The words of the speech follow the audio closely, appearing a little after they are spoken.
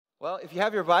Well, if you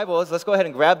have your Bibles, let's go ahead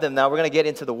and grab them now. We're going to get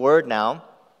into the Word now.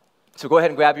 So go ahead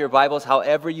and grab your Bibles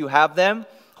however you have them.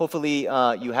 Hopefully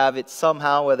you have it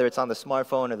somehow, whether it's on the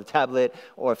smartphone or the tablet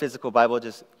or a physical Bible.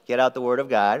 Just get out the Word of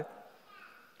God.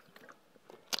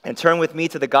 And turn with me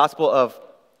to the Gospel of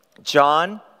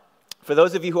John. For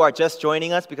those of you who are just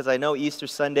joining us, because I know Easter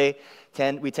Sunday,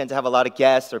 we tend to have a lot of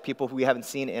guests or people who we haven't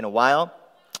seen in a while.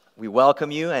 We welcome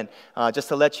you, and just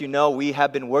to let you know, we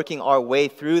have been working our way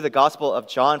through the Gospel of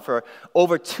John for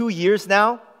over 2 years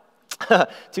now.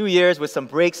 2 years with some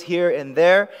breaks here and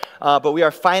there, but we are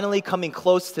finally coming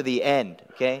close to the end,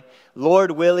 okay?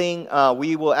 Lord willing,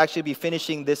 we will actually be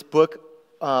finishing this book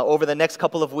over the next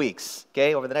couple of weeks,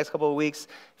 okay? Over the next couple of weeks,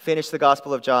 finish the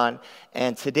Gospel of John,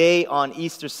 and today on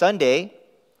Easter Sunday,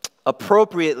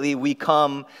 appropriately, we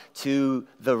come to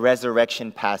the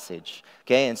resurrection passage,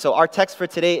 okay? And so our text for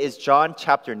today is John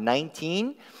chapter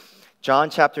 19. John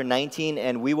chapter 19,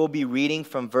 and we will be reading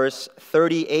from verse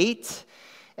 38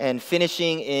 and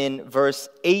finishing in verse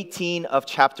 18 of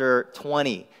chapter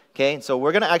 20, okay? And so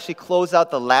we're going to actually close out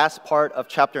the last part of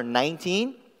chapter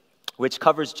 19, which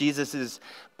covers Jesus'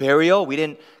 burial. We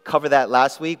didn't cover that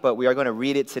last week, but we are going to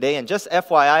read it today. And just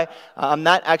FYI, I'm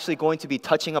not actually going to be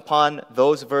touching upon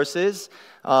those verses.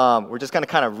 We're just going to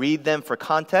kind of read them for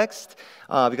context,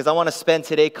 because I want to spend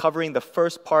today covering the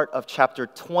first part of chapter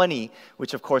 20,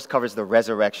 which of course covers the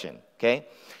resurrection, okay?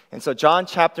 And so John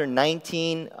chapter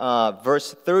 19,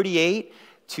 verse 38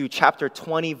 to chapter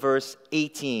 20, verse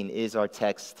 18 is our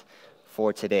text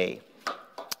for today.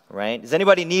 All right? Does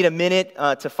anybody need a minute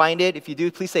to find it? If you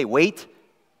do, please say, wait.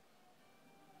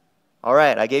 All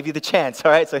right, I gave you the chance. All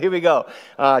right, so here we go.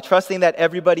 Trusting that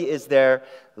everybody is there,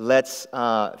 let's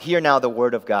hear now the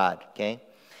word of God, okay?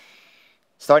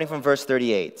 Starting from verse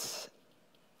 38.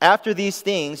 After these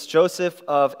things, Joseph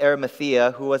of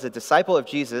Arimathea, who was a disciple of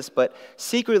Jesus, but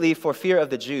secretly for fear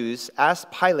of the Jews, asked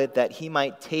Pilate that he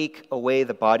might take away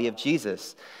the body of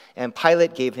Jesus. And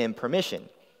Pilate gave him permission.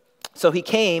 So he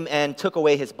came and took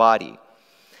away his body.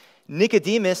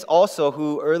 Nicodemus also,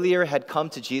 who earlier had come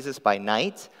to Jesus by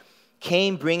night,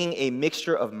 came bringing a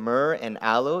mixture of myrrh and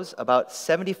aloes, about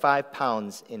 75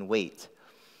 pounds in weight.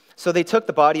 So they took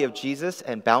the body of Jesus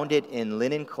and bound it in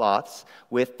linen cloths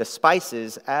with the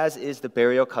spices, as is the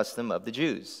burial custom of the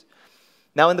Jews.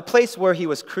 Now in the place where he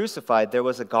was crucified, there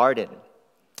was a garden,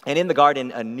 and in the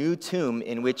garden a new tomb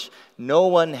in which no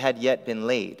one had yet been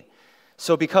laid.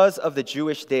 So because of the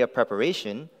Jewish day of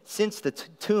preparation, since the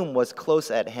tomb was close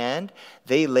at hand,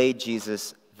 they laid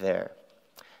Jesus there.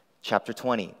 Chapter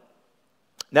 20.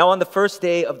 Now on the first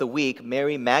day of the week,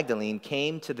 Mary Magdalene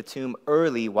came to the tomb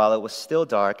early while it was still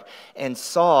dark and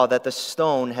saw that the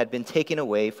stone had been taken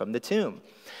away from the tomb.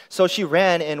 So she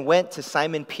ran and went to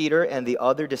Simon Peter and the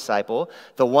other disciple,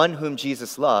 the one whom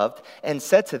Jesus loved, and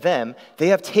said to them, "They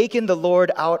have taken the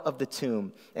Lord out of the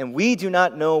tomb, and we do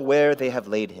not know where they have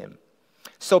laid him."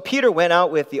 So Peter went out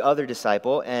with the other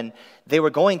disciple, and they were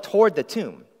going toward the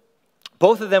tomb.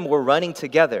 Both of them were running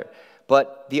together,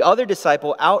 but the other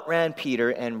disciple outran Peter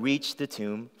and reached the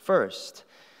tomb first.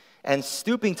 And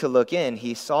stooping to look in,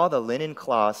 he saw the linen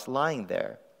cloths lying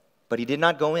there, but he did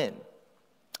not go in.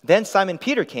 Then Simon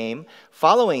Peter came,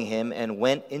 following him, and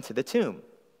went into the tomb.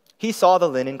 He saw the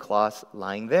linen cloths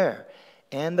lying there,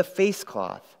 and the face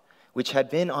cloth, which had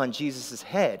been on Jesus'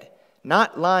 head,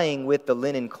 not lying with the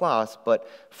linen cloths, but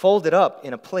folded up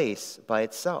in a place by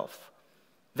itself.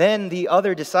 Then the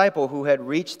other disciple who had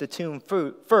reached the tomb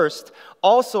first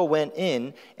also went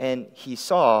in, and he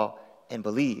saw and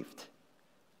believed.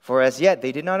 For as yet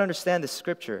they did not understand the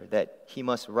scripture that he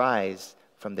must rise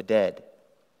from the dead.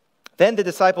 Then the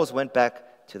disciples went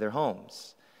back to their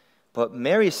homes. But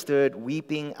Mary stood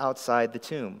weeping outside the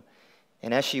tomb.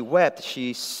 And as she wept,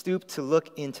 she stooped to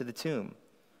look into the tomb.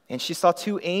 And she saw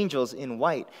 2 angels in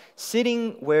white,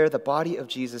 sitting where the body of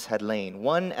Jesus had lain,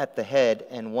 one at the head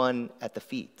and one at the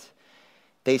feet.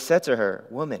 They said to her,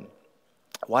 "Woman,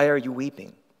 why are you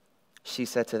weeping?" She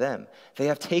said to them, "They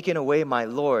have taken away my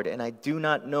Lord, and I do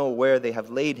not know where they have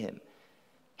laid him."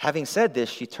 Having said this,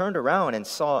 she turned around and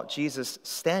saw Jesus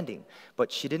standing,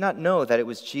 but she did not know that it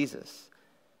was Jesus.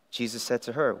 Jesus said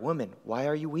to her, "Woman, why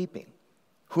are you weeping?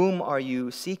 Whom are you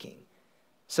seeking?"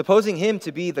 Supposing him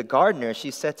to be the gardener, she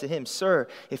said to him, "Sir,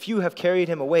 if you have carried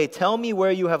him away, tell me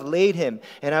where you have laid him,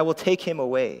 and I will take him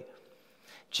away."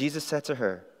 Jesus said to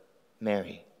her,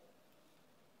 "Mary."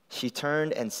 She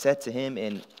turned and said to him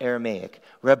in Aramaic,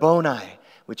 "Rabboni,"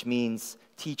 which means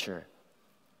teacher.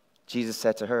 Jesus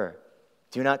said to her,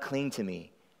 "Do not cling to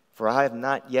me, for I have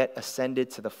not yet ascended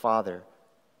to the Father.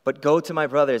 But go to my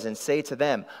brothers and say to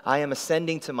them, I am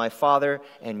ascending to my Father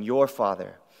and your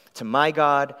Father, to my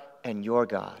God and your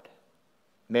God."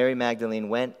 Mary Magdalene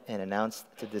went and announced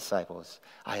to the disciples,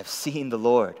 I have seen the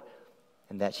Lord,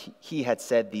 and that he had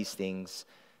said these things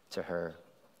to her.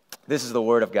 This is the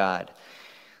word of God.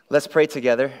 Let's pray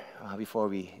together before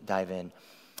we dive in.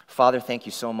 Father, thank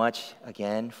you so much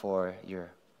again for your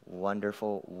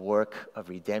wonderful work of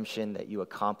redemption that you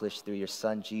accomplished through your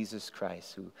Son, Jesus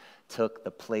Christ, who took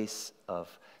the place of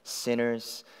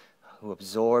sinners, who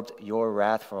absorbed your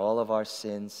wrath for all of our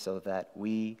sins so that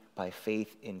we, by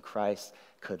faith in Christ,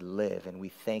 could live. And we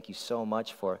thank you so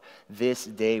much for this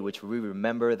day, which we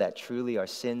remember that truly our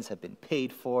sins have been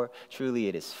paid for. Truly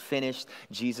it is finished.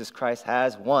 Jesus Christ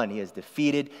has won. He has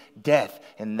defeated death,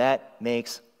 and that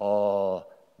makes all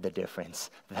the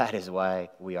difference. That is why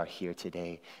we are here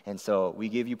today. And so we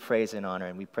give you praise and honor,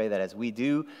 and we pray that as we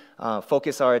do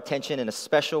focus our attention in a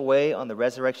special way on the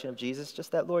resurrection of Jesus,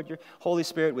 just that, Lord, your Holy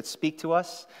Spirit would speak to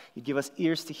us. You give us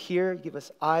ears to hear, give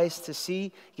us eyes to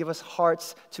see, give us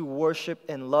hearts to worship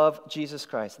and love Jesus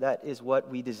Christ. That is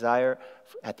what we desire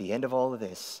at the end of all of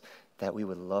this, that we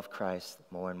would love Christ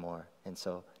more and more. And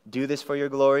so do this for your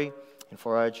glory and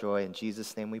for our joy. In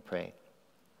Jesus' name we pray.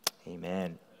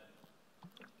 Amen.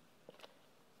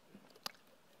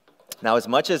 Now, as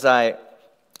much as I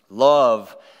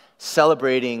love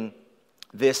celebrating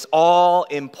this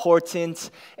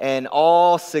all-important and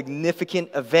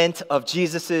all-significant event of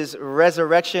Jesus'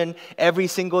 resurrection every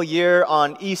single year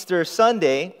on Easter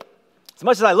Sunday, as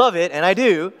much as I love it, and I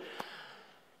do,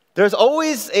 there's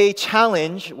always a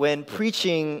challenge when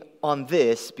preaching on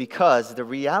this, because the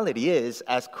reality is,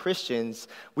 as Christians,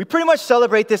 we pretty much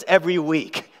celebrate this every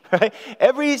week. Right?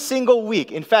 Every single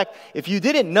week. In fact, if you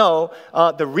didn't know,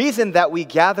 the reason that we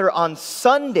gather on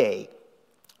Sunday,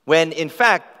 when in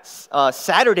fact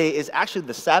Saturday is actually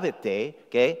the Sabbath day,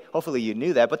 okay? Hopefully you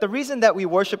knew that. But the reason that we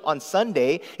worship on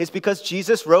Sunday is because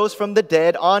Jesus rose from the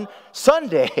dead on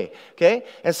Sunday, okay?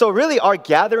 And so really our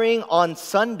gathering on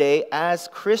Sunday as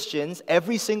Christians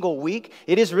every single week,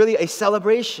 it is really a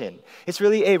celebration. It's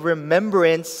really a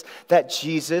remembrance that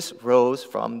Jesus rose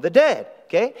from the dead.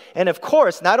 Okay? And of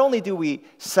course, not only do we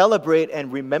celebrate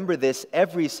and remember this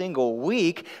every single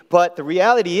week, but the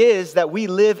reality is that we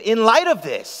live in light of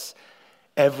this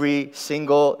every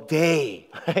single day.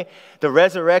 Right? The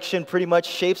resurrection pretty much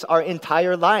shapes our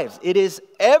entire lives. It is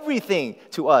everything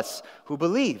to us who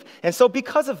believe. And so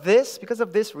because of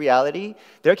this reality,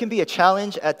 there can be a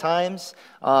challenge at times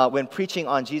when preaching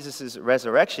on Jesus'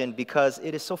 resurrection, because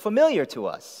it is so familiar to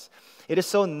us. It is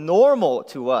so normal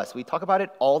to us. We talk about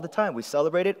it all the time. We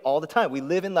celebrate it all the time. We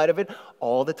live in light of it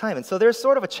all the time. And so there's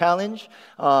sort of a challenge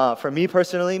for me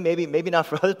personally, maybe not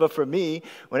for others, but for me,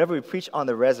 whenever we preach on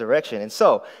the resurrection. And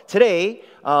so today,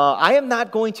 I am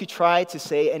not going to try to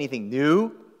say anything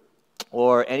new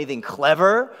or anything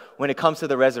clever when it comes to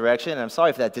the resurrection. And I'm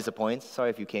sorry if that disappoints. Sorry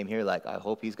if you came here like, I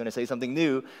hope he's going to say something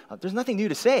new. There's nothing new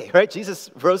to say, right?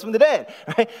 Jesus rose from the dead,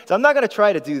 right? So I'm not going to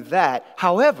try to do that.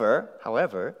 However,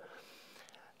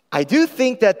 I do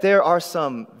think that there are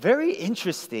some very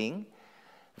interesting,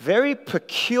 very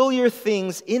peculiar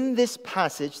things in this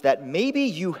passage that maybe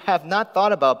you have not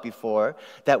thought about before,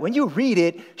 that when you read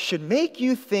it should make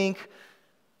you think,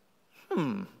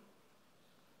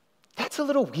 that's a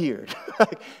little weird.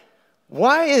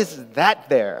 Why is that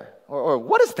there? Or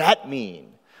what does that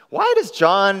mean? Why does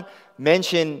John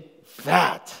mention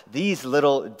these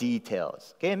little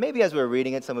details? Okay, and maybe as we were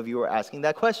reading it, some of you were asking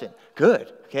that question.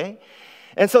 Good, okay?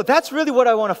 And so that's really what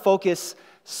I want to focus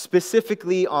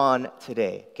specifically on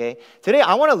today, okay? Today,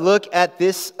 I want to look at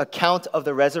this account of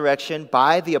the resurrection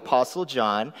by the Apostle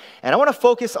John, and I want to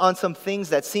focus on some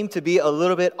things that seem to be a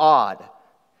little bit odd,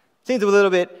 seem to be a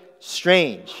little bit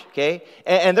strange, okay?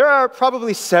 And there are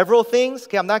probably several things,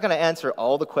 okay? I'm not going to answer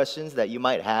all the questions that you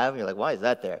might have. You're like, why is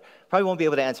that there? Probably won't be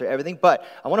able to answer everything, but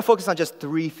I want to focus on just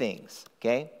 3 things,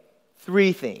 okay?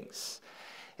 3 things.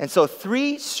 And so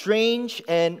 3 strange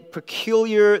and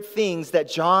peculiar things that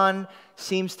John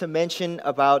seems to mention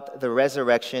about the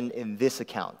resurrection in this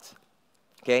account,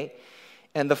 okay?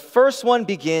 And the first one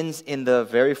begins in the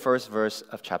very first verse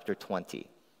of chapter 20,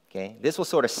 okay? This will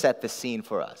sort of set the scene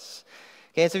for us.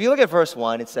 Okay, so if you look at verse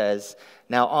 1, it says,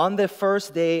 Now on the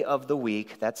first day of the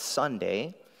week, that's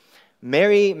Sunday,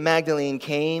 Mary Magdalene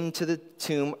came to the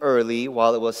tomb early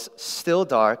while it was still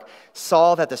dark,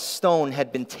 saw that the stone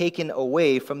had been taken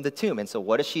away from the tomb. And so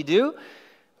what does she do?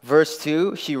 Verse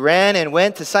 2, she ran and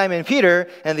went to Simon Peter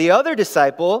and the other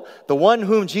disciple, the one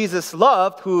whom Jesus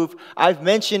loved, who I've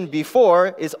mentioned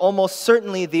before, is almost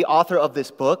certainly the author of this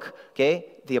book, okay?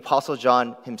 The Apostle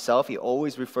John himself. He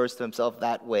always refers to himself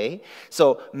that way.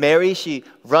 So Mary, she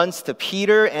runs to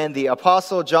Peter and the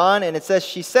Apostle John, and it says,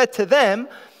 she said to them,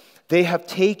 They have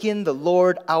taken the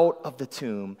Lord out of the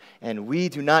tomb, and we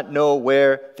do not know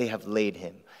where they have laid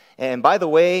him. And by the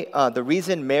way, the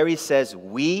reason Mary says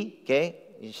we, okay,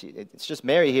 it's just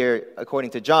Mary here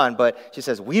according to John, but she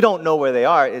says we don't know where they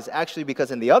are is actually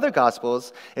because in the other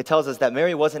Gospels, it tells us that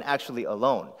Mary wasn't actually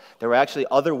alone. There were actually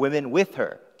other women with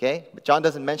her, okay? But John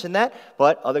doesn't mention that,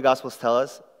 but other Gospels tell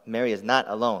us Mary is not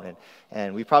alone.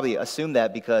 And we probably assume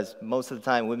that because most of the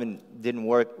time women didn't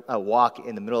walk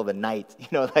in the middle of the night,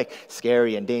 like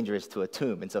scary and dangerous to a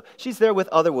tomb. And so she's there with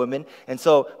other women. And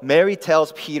so Mary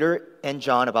tells Peter and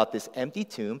John about this empty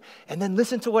tomb. And then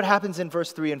listen to what happens in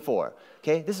verse 3 and 4.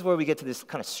 Okay, this is where we get to this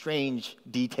kind of strange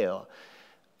detail.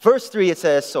 Verse 3, it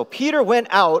says, "So Peter went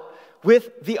out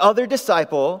with the other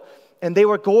disciple, and they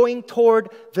were going toward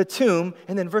the tomb."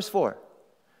 And then verse 4,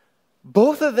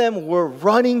 "Both of them were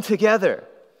running together.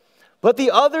 But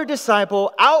the other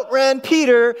disciple outran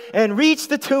Peter and reached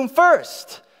the tomb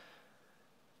first."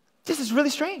 This is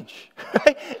really strange,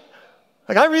 right?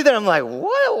 Like I read that, I'm like,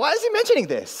 what? Why is he mentioning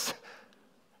this?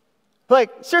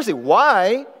 Like, seriously,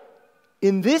 why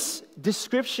in this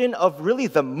description of really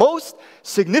the most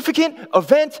significant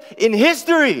event in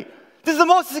history? This is the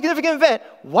most significant event.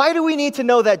 Why do we need to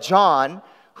know that John,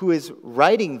 who is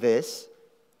writing this,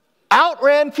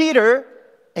 outran Peter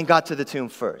and got to the tomb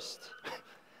first?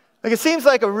 Like, it seems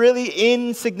like a really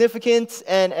insignificant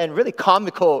and really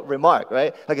comical remark,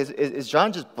 right? Like, is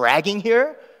John just bragging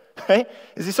here, right?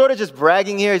 Is he sort of just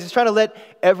bragging here? Is he trying to let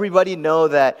everybody know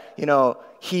that,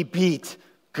 he beat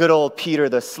good old Peter,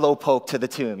 the slowpoke, to the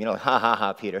tomb? Ha, ha,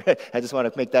 ha, Peter. I just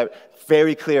want to make that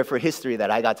very clear for history that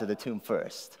I got to the tomb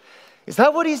first. Is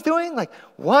that what he's doing? Like,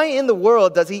 why in the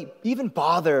world does he even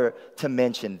bother to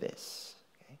mention this?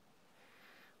 Okay.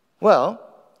 Well,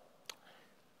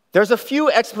 there's a few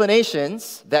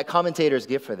explanations that commentators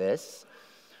give for this,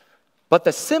 but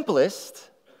the simplest,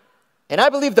 and I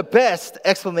believe the best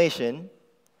explanation,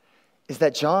 is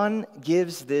that John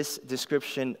gives this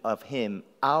description of him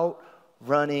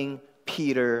outrunning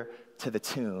Peter to the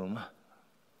tomb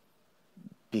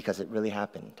because it really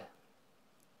happened.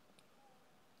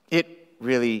 It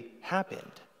really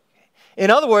happened.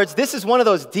 In other words, this is one of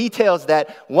those details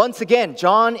that, once again,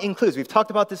 John includes. We've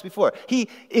talked about this before. He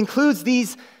includes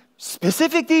these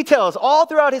specific details all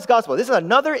throughout his gospel. This is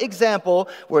another example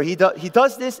where he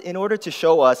does this in order to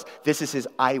show us this is his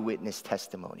eyewitness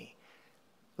testimony.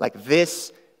 Like,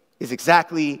 this is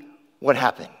exactly what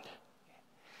happened.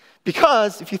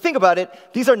 Because, if you think about it,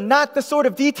 these are not the sort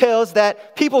of details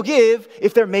that people give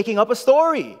if they're making up a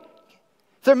story.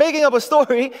 If they're making up a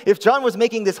story, if John was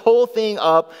making this whole thing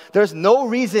up, there's no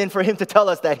reason for him to tell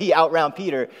us that he outran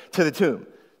Peter to the tomb.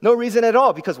 No reason at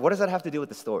all, because what does that have to do with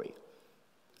the story?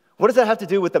 What does that have to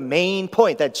do with the main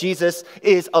point that Jesus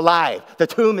is alive? The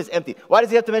tomb is empty. Why does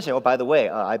he have to mention, oh, by the way,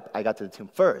 I got to the tomb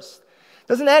first?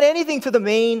 Doesn't add anything to the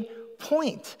main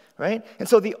point, right? And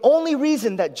so the only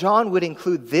reason that John would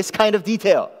include this kind of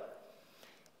detail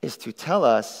is to tell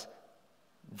us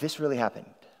this really happened.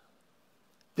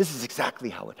 This is exactly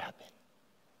how it happened.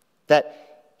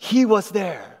 That he was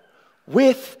there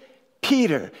with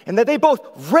Peter, and that they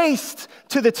both raced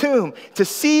to the tomb to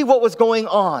see what was going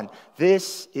on.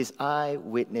 This is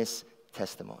eyewitness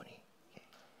testimony.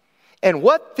 And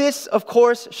what this, of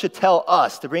course, should tell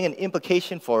us, to bring an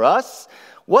implication for us,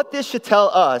 what this should tell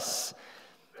us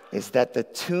is that the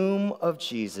tomb of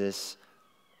Jesus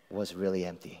was really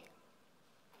empty.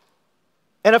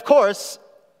 And of course,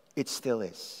 it still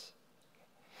is.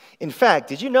 In fact,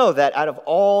 did you know that out of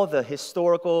all the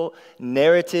historical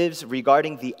narratives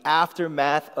regarding the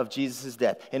aftermath of Jesus'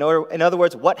 death, in other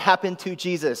words, what happened to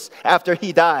Jesus after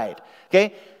he died,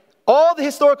 okay? All the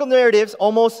historical narratives,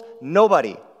 almost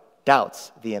nobody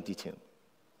doubts the empty tomb.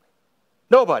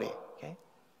 Nobody, okay?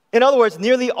 In other words,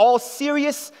 nearly all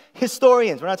serious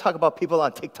historians, we're not talking about people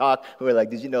on TikTok who are like,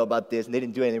 did you know about this? And they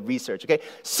didn't do any research, okay?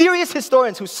 Serious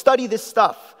historians who study this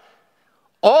stuff,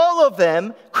 all of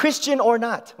them, Christian or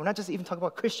not, we're not just even talking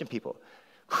about Christian people,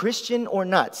 Christian or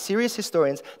not, serious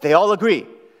historians, they all agree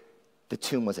the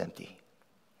tomb was empty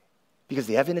because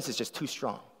the evidence is just too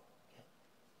strong.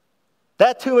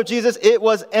 That tomb of Jesus, it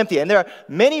was empty. And there are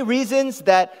many reasons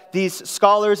that these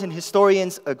scholars and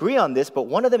historians agree on this, but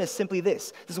one of them is simply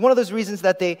this. This is one of those reasons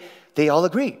that they all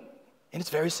agree, and it's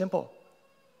very simple.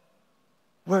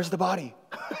 Where's the body?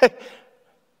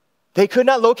 They could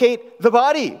not locate the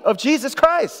body of Jesus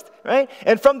Christ, right?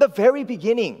 And from the very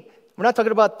beginning, we're not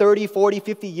talking about 30, 40,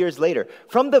 50 years later.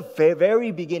 From the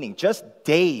very beginning, just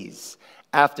days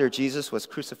after Jesus was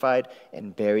crucified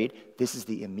and buried, this is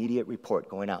the immediate report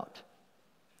going out.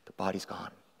 The body's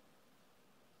gone.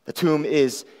 The tomb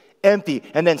is empty.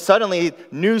 And then suddenly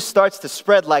news starts to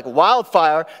spread like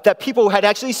wildfire that people had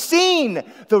actually seen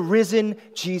the risen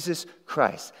Jesus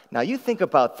Christ. Now you think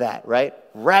about that, right?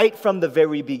 Right from the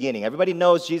very beginning. Everybody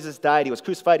knows Jesus died, he was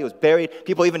crucified, he was buried.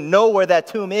 People even know where that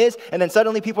tomb is. And then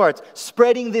suddenly people are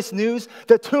spreading this news.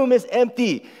 The tomb is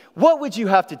empty. What would you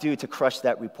have to do to crush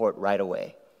that report right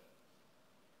away?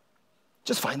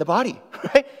 Just find the body,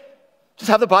 right? Just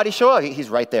have the body show up. He's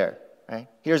right there. Right?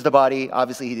 Here's the body.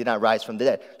 Obviously, he did not rise from the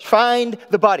dead. Find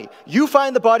the body. You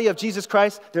find the body of Jesus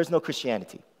Christ, there's no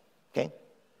Christianity. Okay?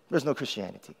 There's no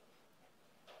Christianity.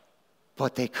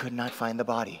 But they could not find the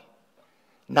body.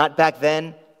 Not back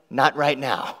then, not right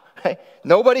now. Right?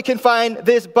 Nobody can find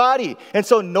this body. And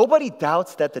so nobody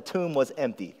doubts that the tomb was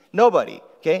empty. Nobody.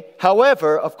 Okay?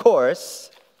 However, of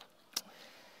course,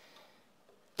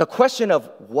 the question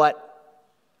of what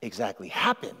exactly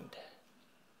happened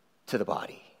to the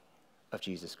body of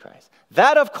Jesus Christ.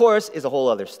 That, of course, is a whole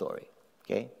other story,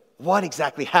 okay? What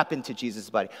exactly happened to Jesus'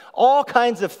 body? All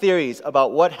kinds of theories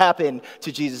about what happened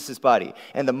to Jesus' body.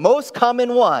 And the most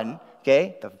common one,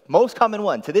 okay, the most common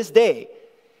one to this day,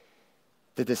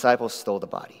 the disciples stole the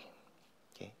body.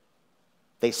 Okay?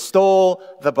 They stole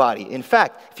the body. In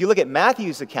fact, if you look at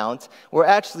Matthew's account, we're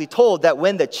actually told that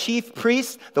when the chief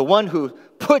priest, the one who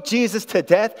put Jesus to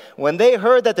death, when they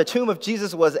heard that the tomb of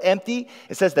Jesus was empty,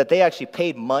 it says that they actually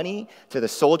paid money to the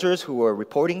soldiers who were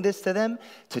reporting this to them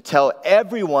to tell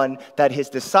everyone that his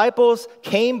disciples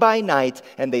came by night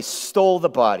and they stole the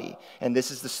body. And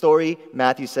this is the story,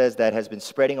 Matthew says, that has been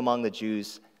spreading among the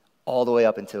Jews all the way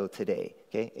up until today,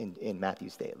 okay, in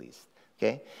Matthew's day at least.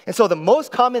 Okay? And so the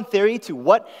most common theory to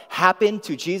what happened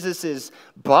to Jesus'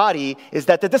 body is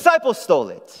that the disciples stole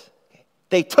it.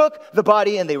 They took the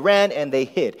body and they ran and they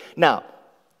hid. Now,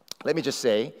 let me just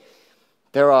say,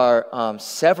 there are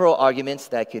several arguments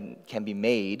that can be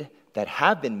made, that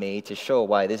have been made to show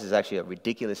why this is actually a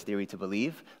ridiculous theory to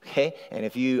believe, okay? And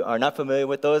if you are not familiar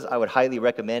with those, I would highly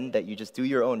recommend that you just do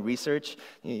your own research.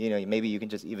 You know, maybe you can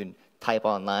just even type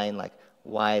online, like,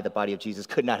 why the body of Jesus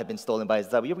could not have been stolen by his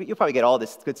disciples. You'll probably get all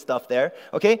this good stuff there,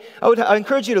 okay? I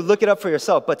encourage you to look it up for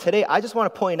yourself, but today I just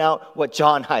want to point out what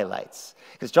John highlights.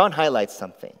 Because John highlights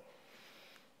something.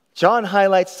 John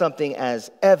highlights something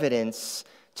as evidence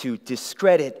to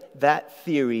discredit that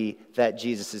theory that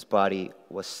Jesus' body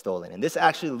was stolen. And this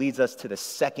actually leads us to the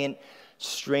second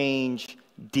strange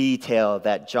detail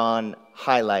that John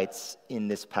highlights in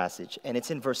this passage. And it's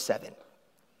in verse 7.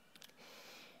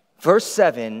 Verse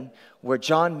 7, where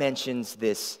John mentions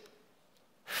this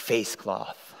face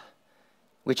cloth,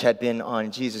 which had been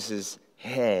on Jesus'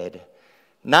 head.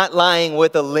 Not lying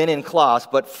with a linen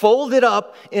cloth, but folded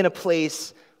up in a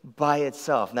place by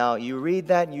itself. Now, you read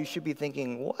that and you should be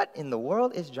thinking, what in the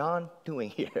world is John doing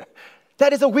here?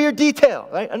 That is a weird detail,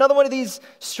 right? Another one of these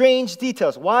strange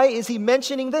details. Why is he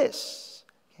mentioning this?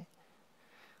 Okay.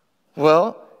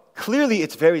 Well, clearly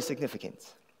it's very significant.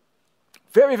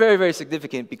 Very, very, very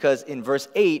significant, because in verse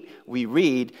 8, we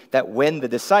read that when the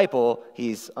disciple,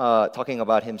 he's talking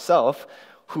about himself,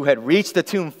 who had reached the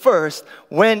tomb first,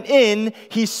 went in,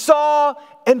 he saw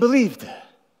and believed.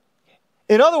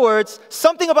 In other words,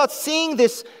 something about seeing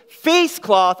this face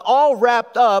cloth all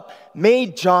wrapped up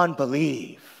made John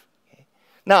believe.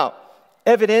 Now,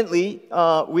 evidently,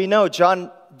 we know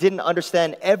John didn't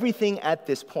understand everything at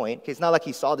this point. It's not like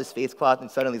he saw this face cloth and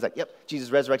suddenly he's like, yep, Jesus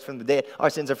resurrects from the dead, our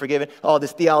sins are forgiven, all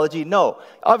this theology. No.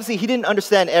 Obviously, he didn't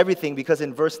understand everything, because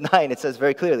in verse 9 it says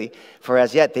very clearly, for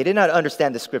as yet they did not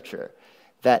understand the scripture,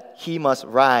 that he must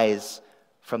rise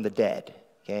from the dead.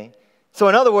 Okay? So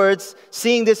in other words,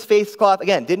 seeing this face cloth,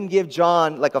 again, didn't give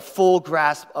John like a full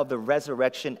grasp of the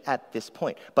resurrection at this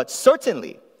point. But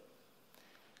certainly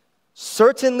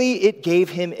it gave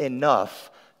him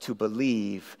enough to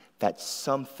believe that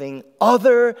something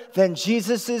other than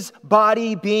Jesus'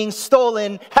 body being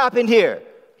stolen happened here.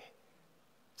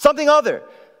 Something other.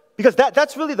 Because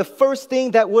that's really the first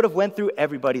thing that would have went through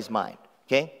everybody's mind.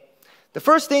 Okay? The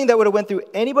first thing that would have went through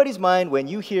anybody's mind when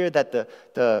you hear that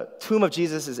the tomb of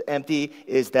Jesus is empty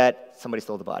is that somebody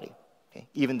stole the body, okay?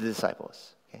 Even the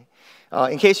disciples. Okay?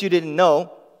 In case you didn't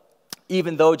know,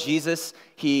 even though Jesus,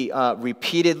 he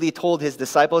repeatedly told his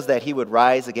disciples that he would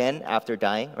rise again after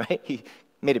dying, right? He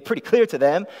made it pretty clear to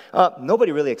them.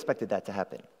 Nobody really expected that to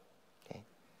happen. Okay?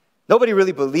 Nobody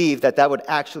really believed that would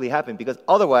actually happen, because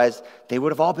otherwise they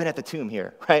would have all been at the tomb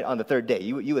here, right, on the third day.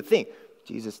 You would think,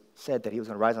 Jesus said that he was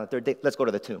going to rise on the third day. Let's go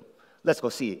to the tomb. Let's go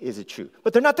see, is it true?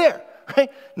 But they're not there,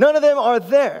 right? None of them are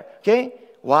there, okay?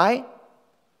 Why?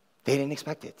 They didn't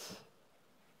expect it.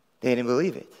 They didn't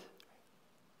believe it.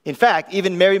 In fact,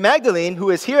 even Mary Magdalene, who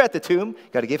is here at the tomb,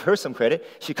 got to give her some credit.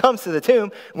 She comes to the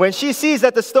tomb. When she sees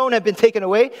that the stone had been taken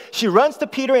away, she runs to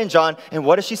Peter and John, and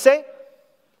what does she say?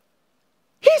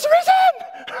 He's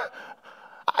risen!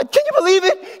 Can you believe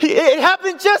it? It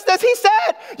happened just as he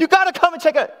said. You got to come and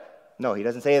check it. No, he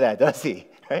doesn't say that, does he?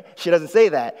 Right? She doesn't say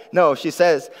that. No, she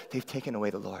says, they've taken away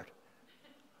the Lord.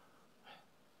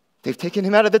 They've taken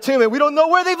him out of the tomb, and we don't know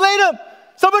where they've laid him.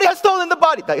 Somebody has stolen the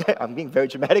body. I'm being very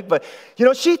dramatic, but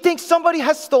she thinks somebody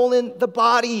has stolen the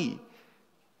body.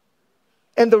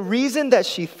 And the reason that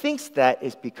she thinks that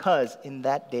is because in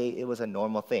that day it was a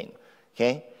normal thing.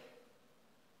 Okay?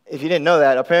 If you didn't know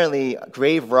that, apparently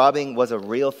grave robbing was a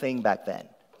real thing back then.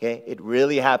 Okay? It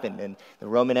really happened. In the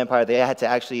Roman Empire, they had to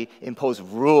actually impose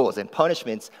rules and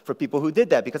punishments for people who did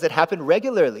that because it happened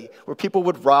regularly where people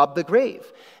would rob the grave.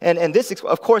 And this,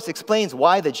 of course, explains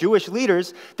why the Jewish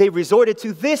leaders, they resorted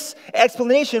to this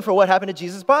explanation for what happened to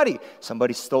Jesus' body.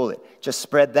 Somebody stole it. Just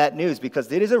spread that news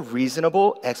because it is a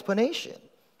reasonable explanation.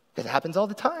 Because it happens all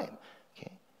the time.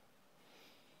 Okay?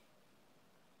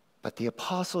 But the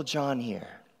Apostle John here,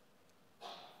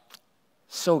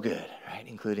 so good, right?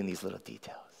 Including these little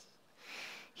details.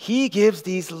 He gives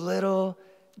these little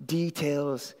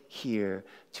details here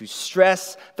to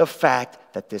stress the fact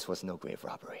that this was no grave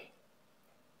robbery.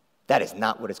 That is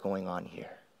not what is going on here.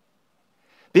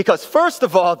 Because first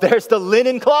of all, there's the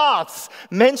linen cloths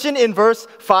mentioned in verse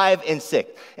 5 and 6.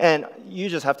 And you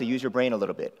just have to use your brain a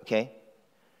little bit, okay?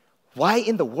 Why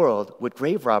in the world would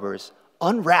grave robbers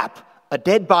unwrap a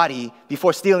dead body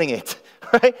before stealing it,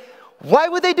 right? Why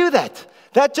would they do that?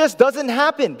 That just doesn't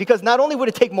happen because not only would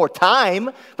it take more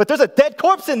time, but there's a dead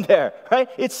corpse in there, right?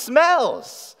 It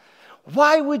smells.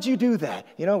 Why would you do that?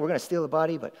 We're going to steal the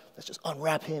body, but let's just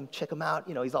unwrap him, check him out.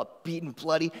 He's all beaten,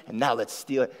 bloody, and now let's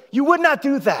steal it. You would not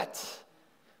do that,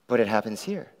 but it happens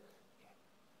here.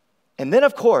 And then,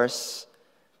 of course,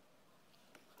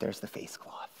 there's the face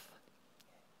cloth.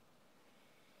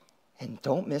 And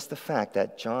don't miss the fact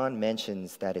that John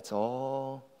mentions that it's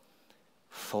all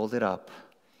folded up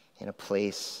in a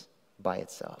place by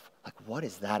itself. Like, what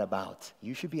is that about?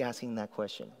 You should be asking that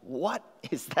question. What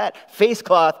is that face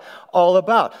cloth all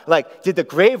about? Like, did the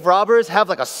grave robbers have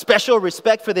like a special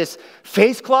respect for this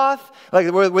face cloth?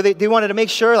 Like, were they wanted to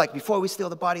make sure, like, before we steal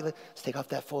the body, let's take off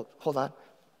that fold. Hold on.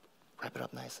 Wrap it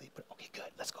up nicely. But okay, good.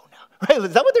 Let's go now. Right?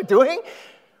 Is that what they're doing?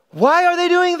 Why are they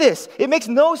doing this? It makes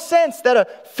no sense that a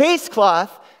face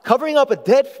cloth covering up a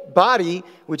dead body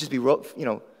would just be,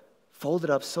 folded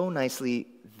up so nicely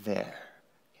there.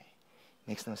 Okay.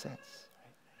 Makes no sense.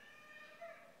 Right?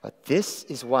 But this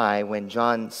is why when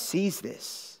John sees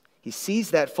this, he sees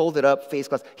that folded up face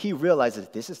cloth, he realizes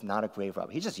this is not a grave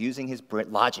robber. He's just using his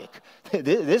logic.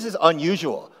 This is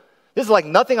unusual. This is like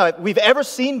nothing we've ever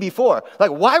seen before.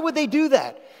 Like, why would they do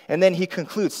that? And then he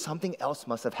concludes something else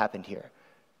must have happened here.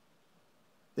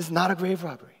 This is not a grave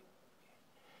robbery.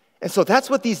 And so that's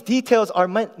what these details are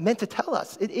meant to tell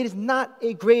us. It is not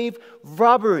a grave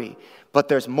robbery. But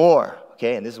there's more,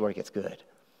 okay? And this is where it gets good.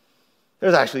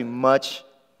 There's actually much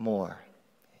more.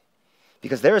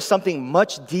 Because there is something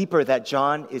much deeper that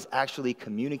John is actually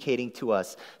communicating to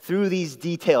us through these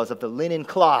details of the linen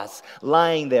cloths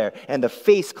lying there and the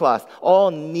face cloth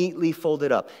all neatly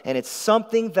folded up. And it's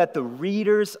something that the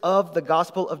readers of the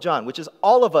Gospel of John, which is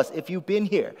all of us if you've been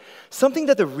here, something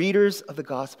that the readers of the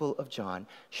Gospel of John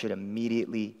should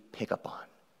immediately pick up on.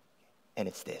 And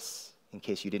it's this. In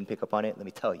case you didn't pick up on it, let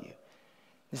me tell you.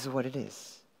 This is what it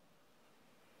is.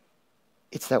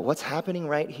 It's that what's happening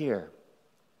right here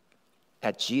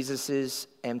at Jesus'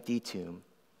 empty tomb,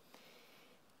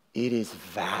 it is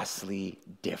vastly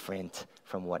different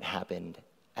from what happened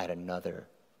at another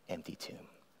empty tomb.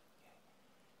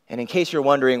 And in case you're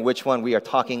wondering which one, we are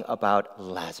talking about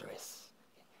Lazarus.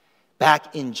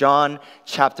 Back in John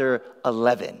chapter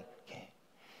 11.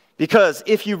 Because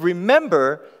if you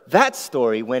remember that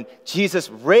story when Jesus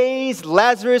raised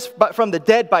Lazarus from the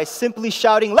dead by simply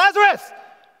shouting, "Lazarus,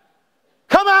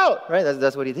 come out!" Right?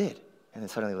 That's what he did. And then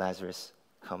suddenly Lazarus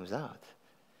comes out.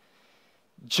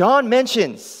 John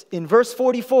mentions in verse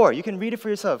 44, you can read it for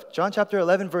yourself, John chapter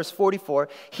 11, verse 44,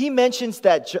 he mentions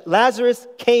that Lazarus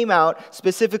came out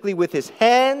specifically with his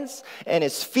hands and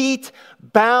his feet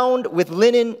bound with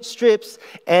linen strips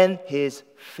and his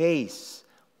face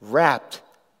wrapped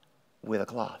with a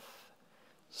cloth.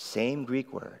 Same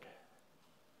Greek word.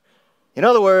 In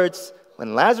other words,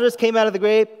 when Lazarus came out of the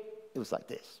grave, it was like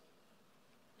this.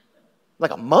 Like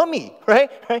a mummy,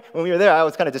 right? When we were there, I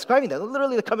was kind of describing that.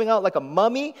 Literally coming out like a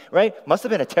mummy, right? Must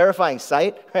have been a terrifying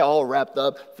sight, right? All wrapped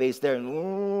up, face there,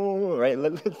 and right?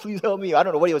 Please help me. I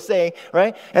don't know what he was saying,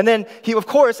 right? And then he, of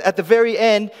course, at the very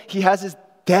end, he has his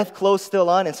death clothes still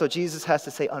on, and so Jesus has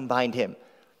to say, unbind him.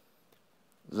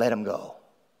 Let him go.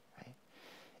 Right?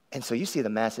 And so you see the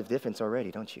massive difference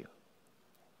already, don't you?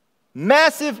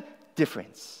 Massive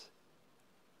difference.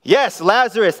 Yes,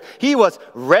 Lazarus, he was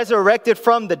resurrected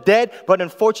from the dead, but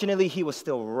unfortunately he was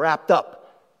still wrapped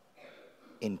up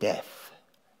in death.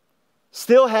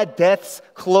 Still had death's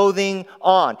clothing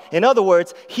on. In other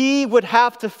words, he would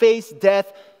have to face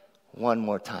death one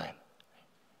more time.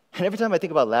 And every time I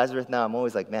think about Lazarus now, I'm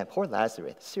always like, man, poor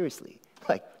Lazarus, seriously.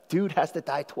 Like, dude has to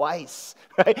die twice,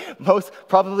 right?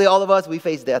 Probably all of us, we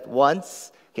face death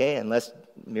once, okay, unless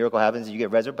a miracle happens and you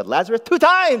get resurrected. But Lazarus 2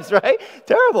 times, right?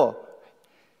 Terrible.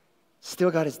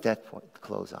 Still got his death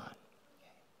clothes on.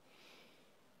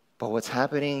 But what's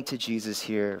happening to Jesus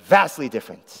here, vastly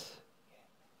different.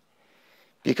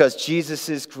 Because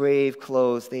Jesus' grave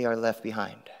clothes, they are left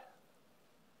behind.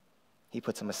 He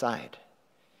puts them aside.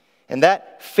 And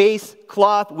that face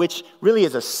cloth, which really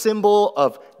is a symbol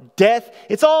of death,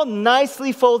 it's all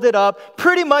nicely folded up,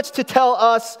 pretty much to tell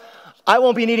us, I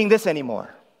won't be needing this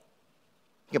anymore.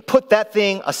 You can put that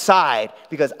thing aside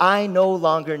because I no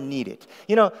longer need it.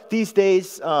 You know, these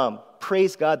days,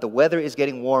 praise God, the weather is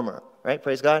getting warmer, right?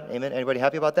 Praise God, amen. Anybody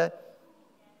happy about that?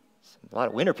 A lot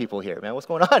of winter people here, man. What's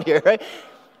going on here, right?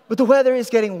 But the weather is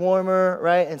getting warmer,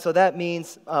 right? And so that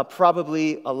means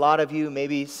probably a lot of you,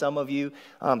 maybe some of you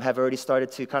have already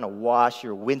started to kind of wash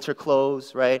your winter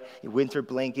clothes, right? Your winter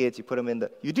blankets, you put them in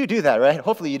the, you do that, right?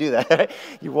 Hopefully you do that, right?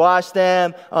 You wash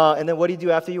them, and then what do you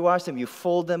do after you wash them? You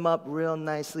fold them up real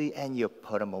nicely and you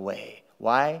put them away.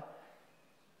 Why?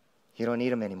 You don't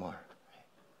need them anymore.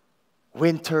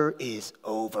 Winter is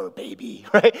over, baby,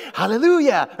 right?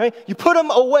 Hallelujah, right? You put them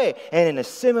away, and in a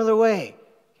similar way,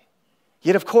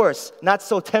 yet, of course, not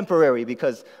so temporary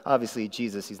because obviously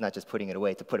Jesus, he's not just putting it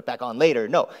away to put it back on later.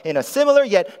 No, in a similar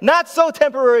yet not so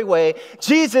temporary way,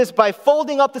 Jesus, by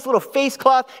folding up this little face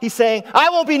cloth, he's saying,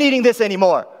 I won't be needing this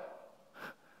anymore.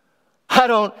 I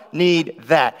don't need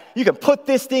that. You can put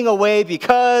this thing away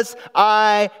because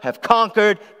I have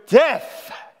conquered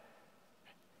death.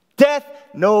 Death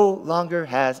no longer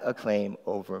has a claim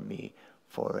over me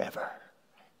forever.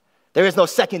 There is no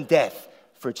second death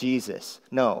for Jesus.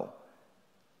 No.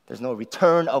 There's no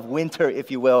return of winter, if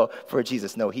you will, for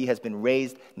Jesus. No, he has been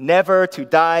raised never to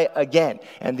die again.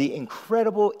 And the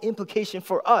incredible implication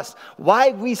for us,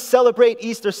 why we celebrate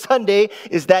Easter Sunday,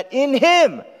 is that in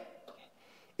him,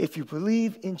 if you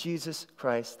believe in Jesus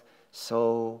Christ,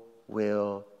 so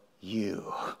will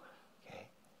you. Okay.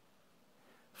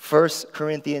 1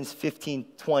 Corinthians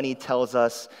 15:20 tells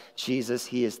us Jesus,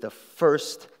 he is the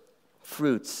first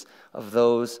fruits of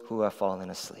those who have fallen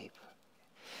asleep.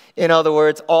 In other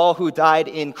words, all who died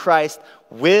in Christ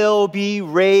will be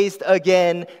raised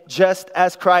again, just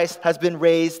as Christ has been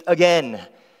raised again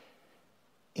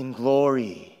in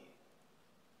glory,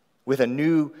 with a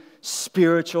new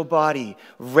spiritual body,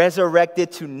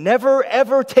 resurrected to never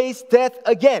ever taste death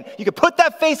again. You can put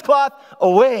that face cloth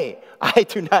away. I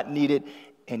do not need it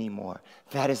anymore.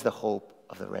 That is the hope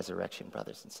of the resurrection,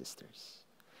 brothers and sisters.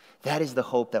 That is the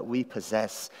hope that we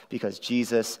possess because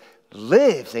Jesus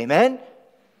lives. Amen?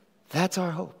 That's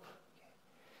our hope.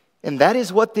 And that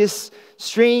is what this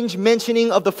strange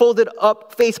mentioning of the folded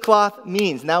up face cloth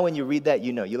means. Now when you read that,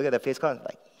 you know. You look at that face cloth,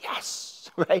 like, yes,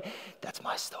 right? That's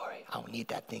my story. I don't need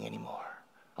that thing anymore.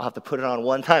 I'll have to put it on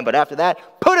one time, but after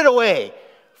that, put it away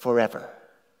forever.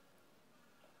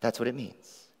 That's what it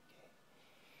means.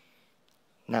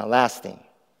 Now, last thing.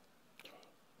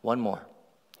 One more.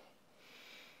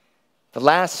 The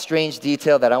last strange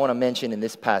detail that I want to mention in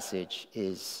this passage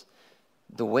is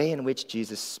the way in which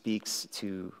Jesus speaks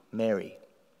to Mary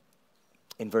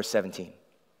in verse 17.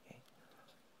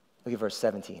 Look at verse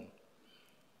 17.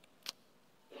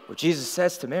 Where Jesus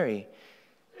says to Mary,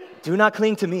 do not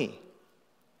cling to me,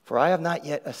 for I have not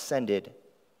yet ascended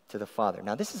to the Father.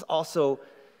 Now, this is also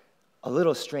a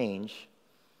little strange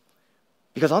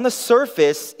because on the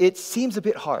surface, it seems a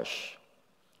bit harsh.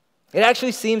 It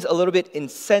actually seems a little bit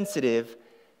insensitive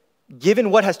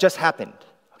given what has just happened,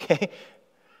 okay?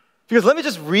 Because let me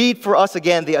just read for us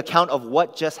again the account of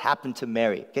what just happened to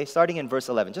Mary, okay? Starting in verse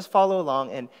 11. Just follow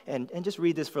along and just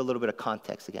read this for a little bit of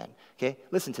context again, okay?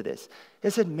 Listen to this.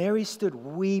 It said, Mary stood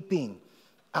weeping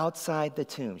outside the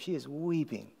tomb. She is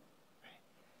weeping.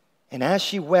 And as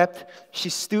she wept, she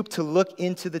stooped to look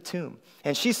into the tomb.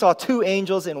 And she saw 2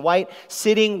 angels in white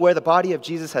sitting where the body of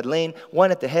Jesus had lain, one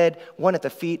at the head, one at the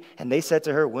feet. And they said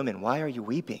to her, women, why are you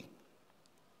weeping?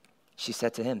 She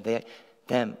said to him, they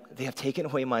have taken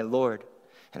away my Lord,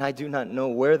 and I do not know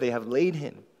where they have laid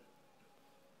him.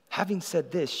 Having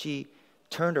said this, she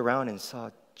turned around and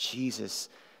saw Jesus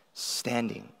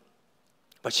standing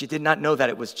But she did not know that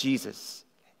it was Jesus.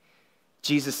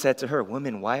 Jesus said to her,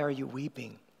 "Woman, why are you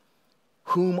weeping?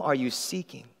 Whom are you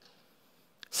seeking?"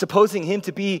 Supposing him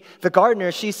to be the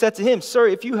gardener, she said to him, "Sir,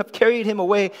 if you have carried him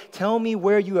away, tell me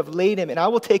where you have laid him, and I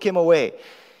will take him away."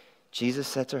 Jesus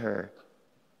said to her,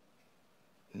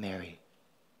 "Mary."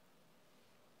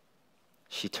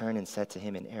 She turned and said to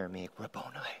him in Aramaic,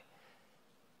 "Rabboni,"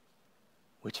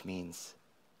 which means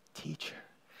teacher.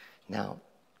 Now,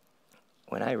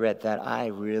 when I read that, I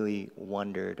really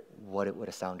wondered what it would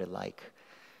have sounded like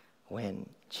when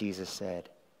Jesus said,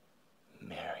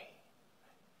 "Mary."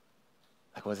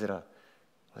 Like, was it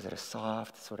a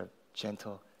soft, sort of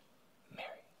gentle Mary?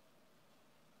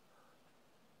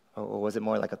 Or was it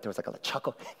more like there was like a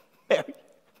chuckle, "Mary,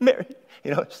 Mary,"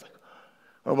 just like,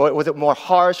 or was it more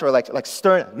harsh or like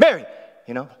stern, "Mary,"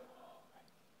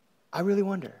 I really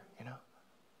wonder,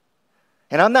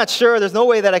 And I'm not sure, there's no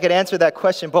way that I could answer that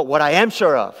question, but what I am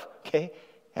sure of, okay?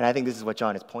 And I think this is what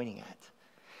John is pointing at.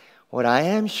 What I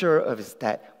am sure of is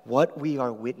that what we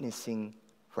are witnessing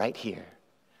right here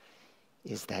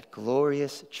is that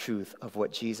glorious truth of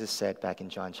what Jesus said back in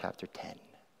John chapter 10.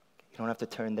 You don't have to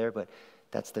turn there, but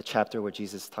that's the chapter where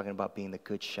Jesus is talking about being the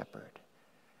good shepherd.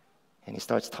 And he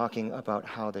starts talking about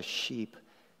how the sheep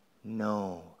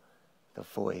know the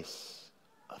voice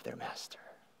of their master.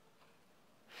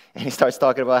 And he starts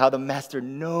talking about how the master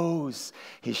knows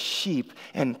his sheep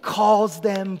and calls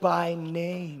them by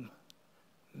name.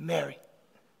 Mary.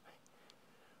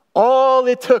 All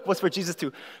it took was for Jesus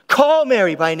to call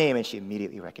Mary by name, and she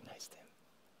immediately recognized him.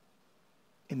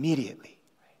 Immediately.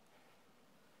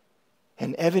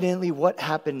 And evidently what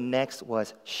happened next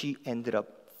was she ended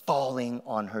up falling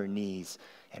on her knees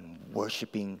and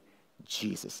worshiping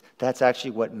Jesus. That's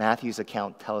actually what Matthew's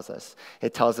account tells us.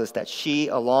 It tells us that she,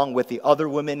 along with the other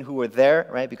women who were there,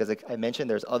 right, because I mentioned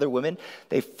there's other women,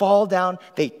 they fall down,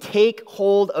 they take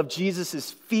hold of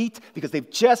Jesus' feet because they've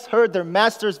just heard their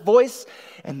master's voice,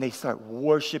 and they start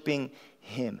worshiping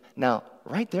him. Now,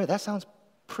 right there, that sounds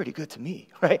pretty good to me,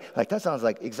 right? Like, that sounds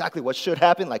like exactly what should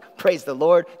happen. Like, praise the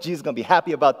Lord, Jesus is going to be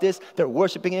happy about this. They're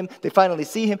worshiping him. They finally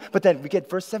see him. But then we get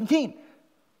verse 17.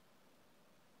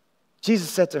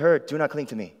 Jesus said to her, "Do not cling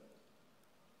to me."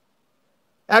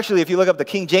 Actually, if you look up the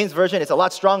King James Version, it's a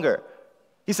lot stronger.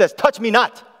 He says, "Touch me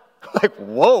not." Like,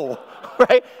 whoa,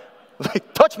 right?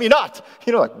 Like, touch me not.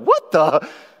 Like, what the?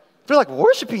 They're like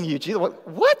worshiping you, Jesus.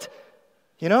 What?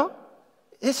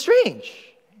 It's strange.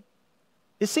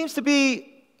 It seems to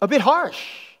be a bit harsh.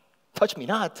 Touch me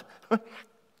not.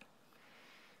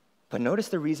 But notice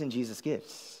the reason Jesus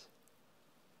gives.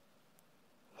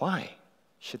 Why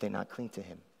should they not cling to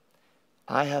him?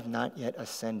 "I have not yet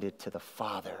ascended to the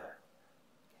Father."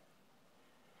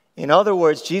 In other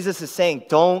words, Jesus is saying,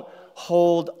 don't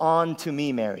hold on to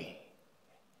me, Mary,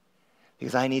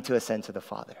 because I need to ascend to the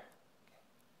Father.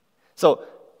 So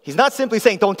he's not simply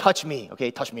saying, don't touch me,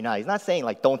 okay, touch me not. He's not saying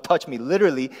like, don't touch me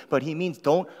literally, but he means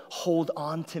don't hold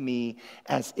on to me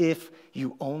as if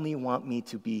you only want me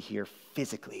to be here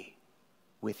physically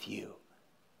with you.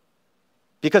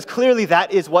 Because clearly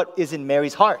that is what is in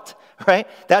Mary's heart, right?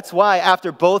 That's why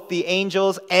after both the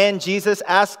angels and Jesus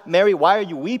asked Mary, "Why are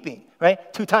you weeping?"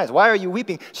 Right? 2 times, "Why are you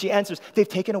weeping?" She answers, "They've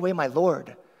taken away my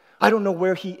Lord. I don't know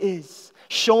where he is.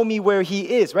 Show me where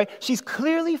he is," right? She's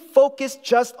clearly focused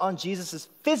just on Jesus'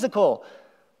 physical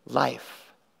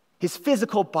life, his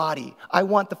physical body. I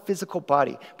want the physical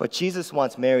body. But Jesus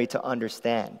wants Mary to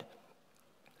understand.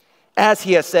 As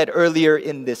he has said earlier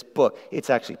in this book,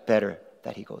 it's actually better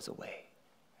that he goes away.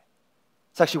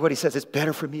 It's actually what he says. It's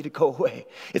better for me to go away.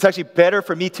 It's actually better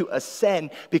for me to ascend,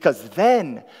 because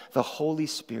then the Holy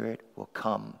Spirit will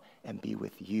come and be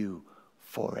with you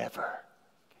forever.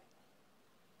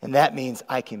 And that means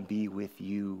I can be with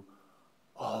you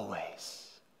always.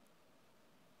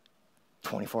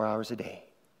 24 hours a day,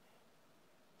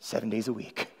 7 days a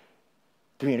week,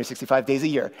 365 days a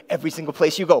year, every single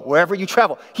place you go, wherever you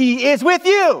travel, he is with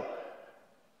you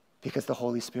because the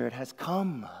Holy Spirit has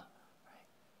come.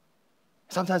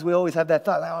 Sometimes we always have that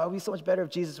thought, "Oh, it would be so much better if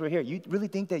Jesus were here." You really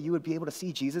think that you would be able to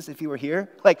see Jesus if he were here?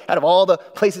 Like, out of all the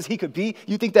places he could be,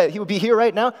 you think that he would be here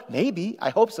right now? Maybe, I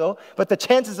hope so. But the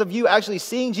chances of you actually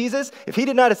seeing Jesus, if he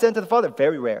did not ascend to the Father,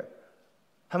 very rare.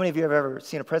 How many of you have ever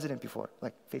seen a president before,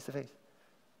 like face to face?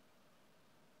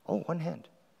 Oh, one hand.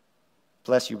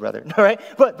 Bless you, brother. All right?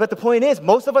 But the point is,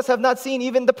 most of us have not seen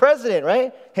even the president,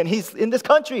 right? And he's in this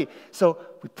country. So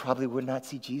we probably would not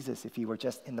see Jesus if he were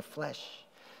just in the flesh.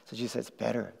 So Jesus says, "It's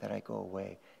better that I go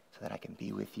away so that I can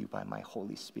be with you by my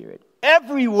Holy Spirit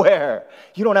everywhere.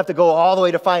 You don't have to go all the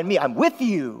way to find me. I'm with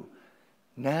you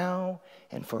now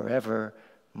and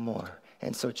forevermore."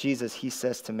 And so Jesus, he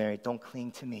says to Mary, "Don't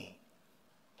cling to me.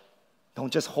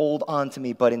 Don't just hold on to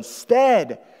me, but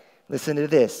instead, listen to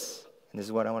this. And this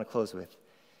is what I want to close with.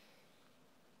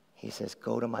 He says,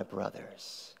 go to my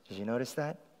brothers. Did you notice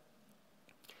that?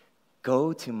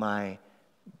 Go to my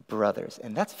brothers.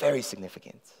 And that's very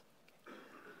significant.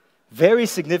 Very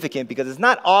significant because it's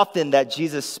not often that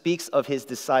Jesus speaks of his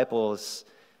disciples,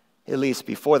 at least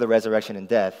before the resurrection and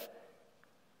death,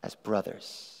 as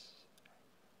brothers.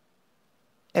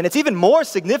 And it's even more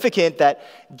significant that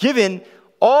given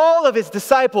all of his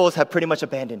disciples have pretty much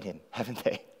abandoned him, haven't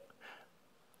they?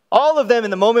 All of them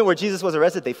in the moment where Jesus was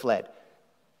arrested, they fled.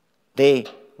 They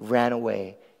ran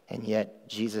away. And yet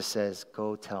Jesus says,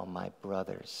 go tell my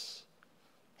brothers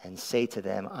and say to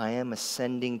them, I am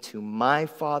ascending to my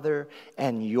Father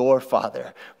and your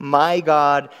Father, my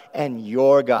God and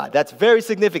your God. That's very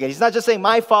significant. He's not just saying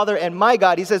my Father and my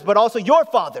God. He says, but also your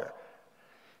Father,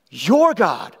 your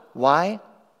God. Why?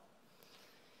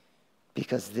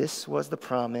 Because this was the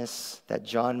promise that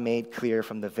John made clear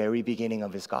from the very beginning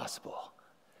of his gospel.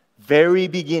 Very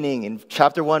beginning, in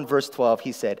chapter 1, verse 12,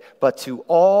 he said, but to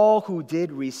all who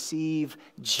did receive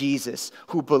Jesus,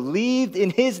 who believed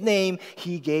in his name,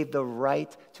 he gave the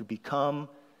right to become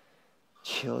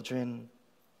children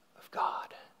of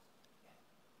God.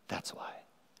 That's why.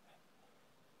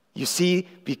 You see,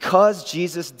 because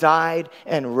Jesus died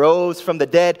and rose from the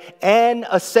dead and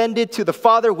ascended to the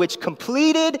Father, which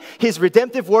completed his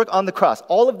redemptive work on the cross.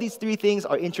 All of these three things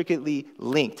are intricately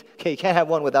linked. Okay, you can't have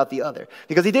one without the other.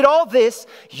 Because he did all this,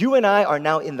 you and I are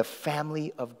now in the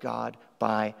family of God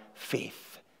by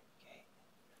faith. Okay.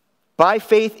 By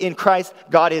faith in Christ,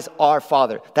 God is our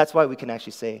Father. That's why we can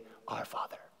actually say, our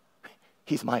Father.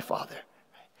 He's my Father.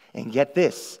 And get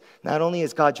this, not only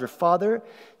is God your Father,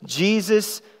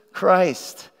 Jesus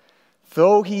Christ,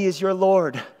 though he is your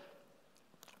Lord,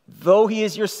 though he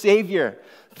is your Savior,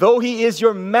 though he is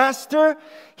your master,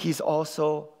 he's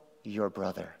also your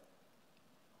brother.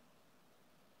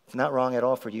 It's not wrong at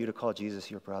all for you to call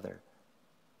Jesus your brother,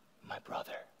 my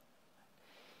brother.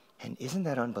 And isn't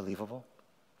that unbelievable?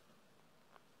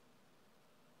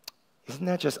 Isn't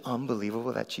that just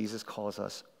unbelievable that Jesus calls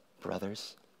us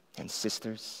brothers and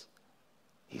sisters?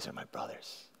 These are my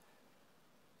brothers.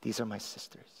 These are my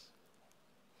sisters.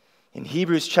 In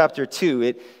Hebrews chapter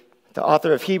 2, the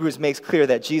author of Hebrews makes clear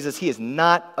that Jesus, he is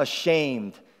not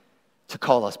ashamed to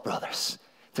call us brothers,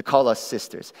 to call us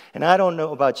sisters. And I don't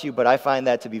know about you, but I find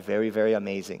that to be very, very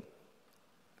amazing.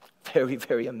 Very,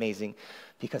 very amazing.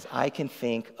 Because I can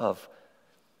think of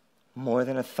more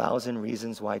than 1,000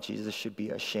 reasons why Jesus should be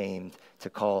ashamed to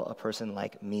call a person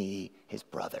like me his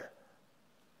brother.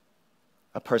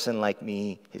 A person like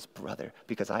me, his brother,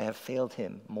 because I have failed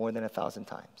him more than 1,000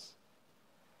 times.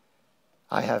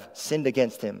 I have sinned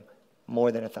against him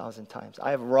more than 1,000 times.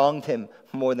 I have wronged him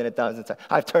more than 1,000 times.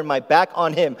 I've turned my back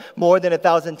on him more than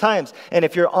 1,000 times. And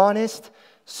if you're honest,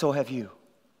 so have you.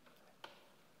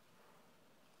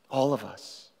 All of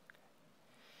us.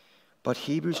 But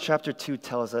Hebrews chapter 2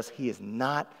 tells us he is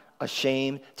not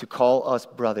ashamed to call us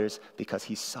brothers because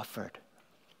he suffered.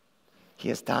 He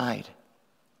has died.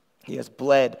 He has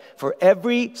bled for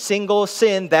every single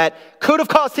sin that could have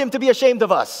caused him to be ashamed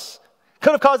of us.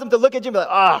 Could have caused him to look at you and be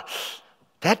like,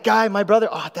 that guy, my brother,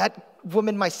 that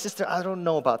woman, my sister, I don't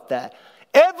know about that.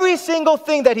 Every single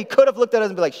thing that he could have looked at us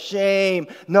and be like, shame.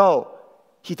 No,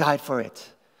 he died for it.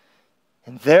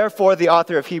 And therefore, the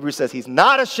author of Hebrews says he's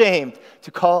not ashamed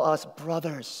to call us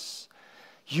brothers.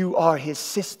 You are his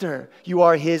sister. You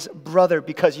are his brother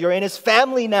because you're in his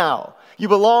family now. You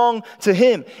belong to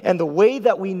him. And the way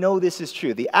that we know this is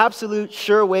true, the absolute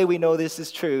sure way we know this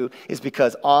is true, is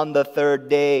because on the third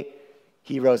day,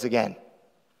 he rose again.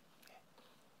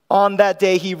 On that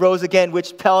day, he rose again,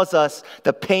 which tells us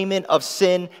the payment of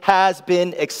sin has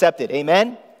been accepted.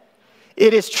 Amen?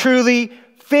 It is truly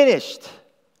finished.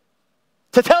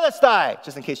 Tetelestai,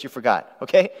 just in case you forgot,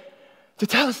 okay?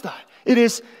 Tetelestai. It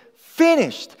is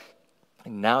finished.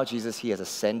 And now Jesus, he has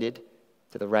ascended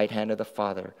to the right hand of the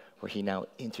Father, where he now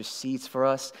intercedes for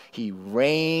us. He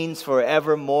reigns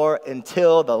forevermore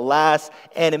until the last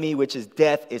enemy, which is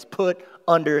death, is put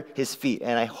under his feet.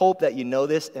 And I hope that you know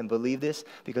this and believe this,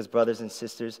 because brothers and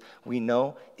sisters, we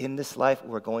know in this life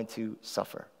we're going to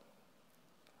suffer.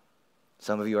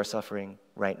 Some of you are suffering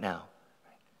right now.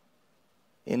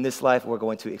 In this life, we're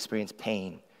going to experience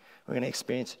pain. We're going to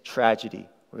experience tragedy.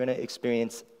 We're going to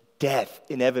experience death,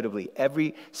 inevitably,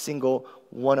 every single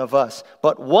one of us.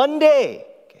 But one day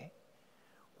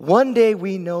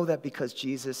we know that because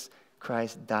Jesus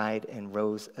Christ died and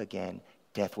rose again,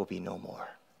 death will be no more.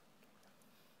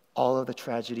 All of the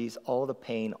tragedies, all the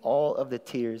pain, all of the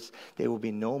tears, they will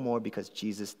be no more because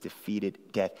Jesus defeated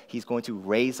death. He's going to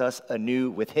raise us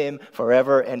anew with him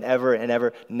forever and ever and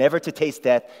ever, never to taste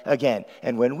death again.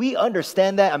 And when we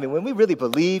understand that, when we really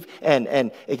believe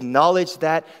and acknowledge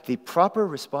that, the proper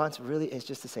response really is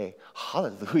just to say,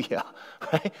 hallelujah,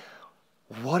 right?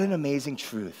 What an amazing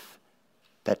truth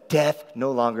that death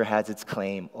no longer has its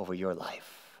claim over your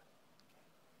life.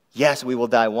 Yes, we will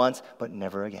die once, but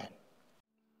never again.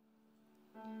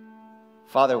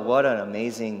 Father, what an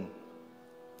amazing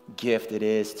gift it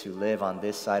is to live on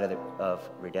this side of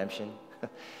redemption.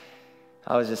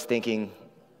 I was just thinking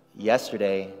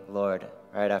yesterday, Lord,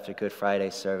 right after Good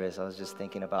Friday service, I was just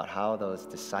thinking about how those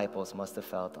disciples must have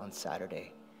felt on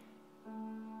Saturday.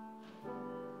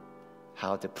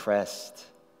 How depressed,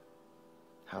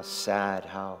 how sad,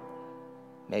 how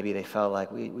maybe they felt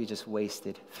like we just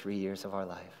wasted 3 years of our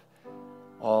life.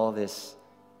 All this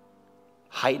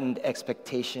heightened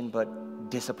expectation, but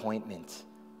disappointment.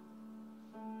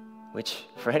 Which,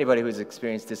 for anybody who's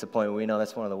experienced disappointment, we know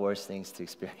that's one of the worst things to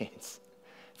experience.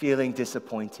 Feeling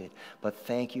disappointed. But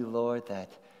thank you, Lord,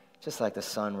 that just like the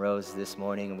sun rose this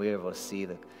morning and we were able to see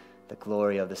the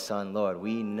glory of the sun, Lord,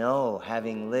 we know,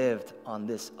 having lived on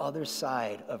this other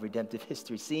side of redemptive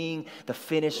history, seeing the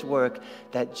finished work,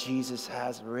 that Jesus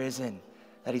has risen,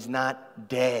 that he's not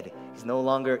dead. He's no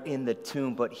longer in the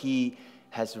tomb, but he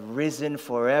has risen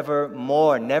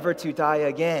forevermore, never to die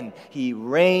again. He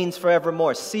reigns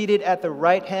forevermore, seated at the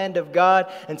right hand of God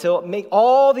until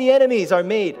all the enemies are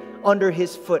made under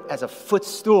his foot as a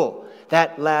footstool.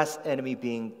 That last enemy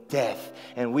being death.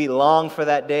 And we long for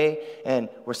that day, and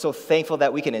we're so thankful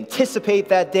that we can anticipate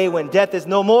that day when death is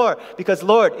no more. Because,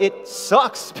 Lord, it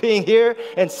sucks being here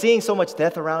and seeing so much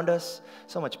death around us,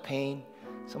 so much pain,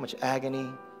 so much agony,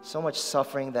 so much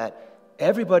suffering that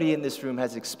everybody in this room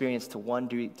has experienced to one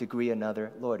degree or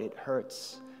another. Lord, it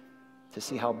hurts to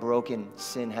see how broken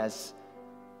sin has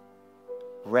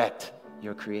wrecked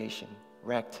your creation,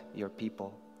 wrecked your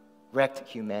people, wrecked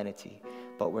humanity.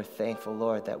 But we're thankful,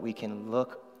 Lord, that we can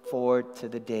look forward to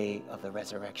the day of the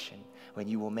resurrection, when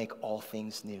you will make all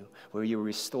things new, where you will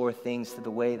restore things to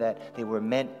the way that they were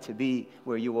meant to be,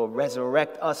 where you will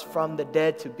resurrect us from the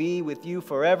dead to be with you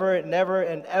forever and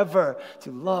ever,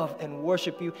 to love and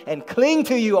worship you and cling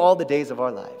to you all the days of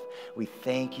our life. We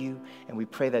thank you, and we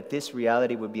pray that this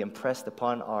reality would be impressed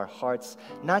upon our hearts,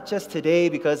 not just today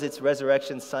because it's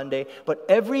Resurrection Sunday, but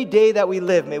every day that we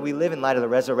live, may we live in light of the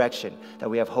resurrection, that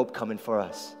we have hope coming for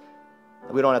us.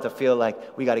 We don't have to feel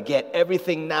like we got to get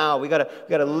everything now. We got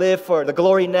to live for the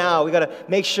glory now. We got to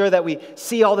make sure that we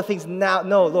see all the things now.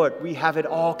 No, Lord, we have it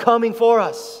all coming for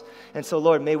us. And so,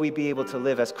 Lord, may we be able to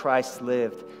live as Christ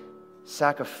lived,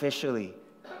 sacrificially,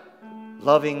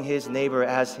 loving his neighbor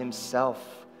as himself,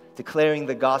 declaring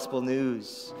the gospel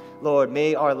news. Lord,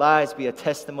 may our lives be a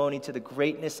testimony to the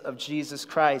greatness of Jesus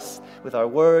Christ, with our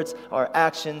words, our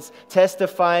actions,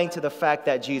 testifying to the fact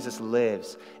that Jesus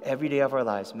lives every day of our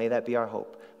lives. May that be our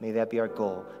hope. May that be our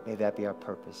goal. May that be our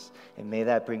purpose. And may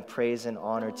that bring praise and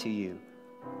honor to you,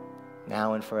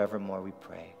 now and forevermore, we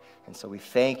pray. And so we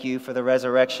thank you for the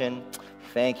resurrection.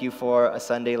 Thank you for a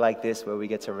Sunday like this where we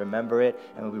get to remember it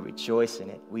and we rejoice in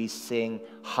it. We sing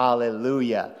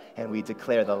hallelujah and we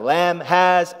declare the Lamb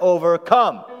has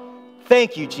overcome.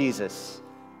 Thank you, Jesus,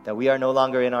 that we are no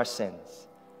longer in our sins.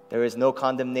 There is no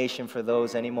condemnation for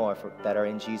those anymore that are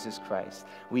in Jesus Christ.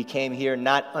 We came here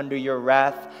not under your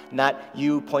wrath, not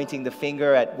you pointing the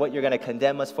finger at what you're going to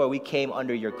condemn us for. We came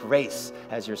under your grace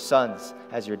as your sons,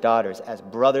 as your daughters, as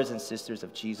brothers and sisters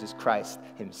of Jesus Christ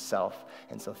himself.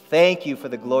 And so thank you for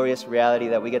the glorious reality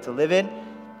that we get to live in.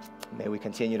 May we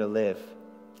continue to live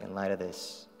in light of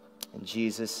this. In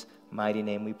Jesus' mighty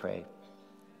name we pray.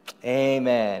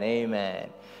 Amen. Amen.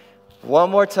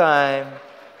 One more time.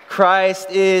 Christ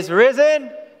is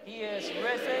risen. He is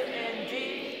risen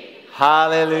indeed.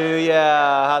 Hallelujah.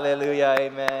 Hallelujah.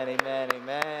 Amen. Amen.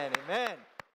 Amen.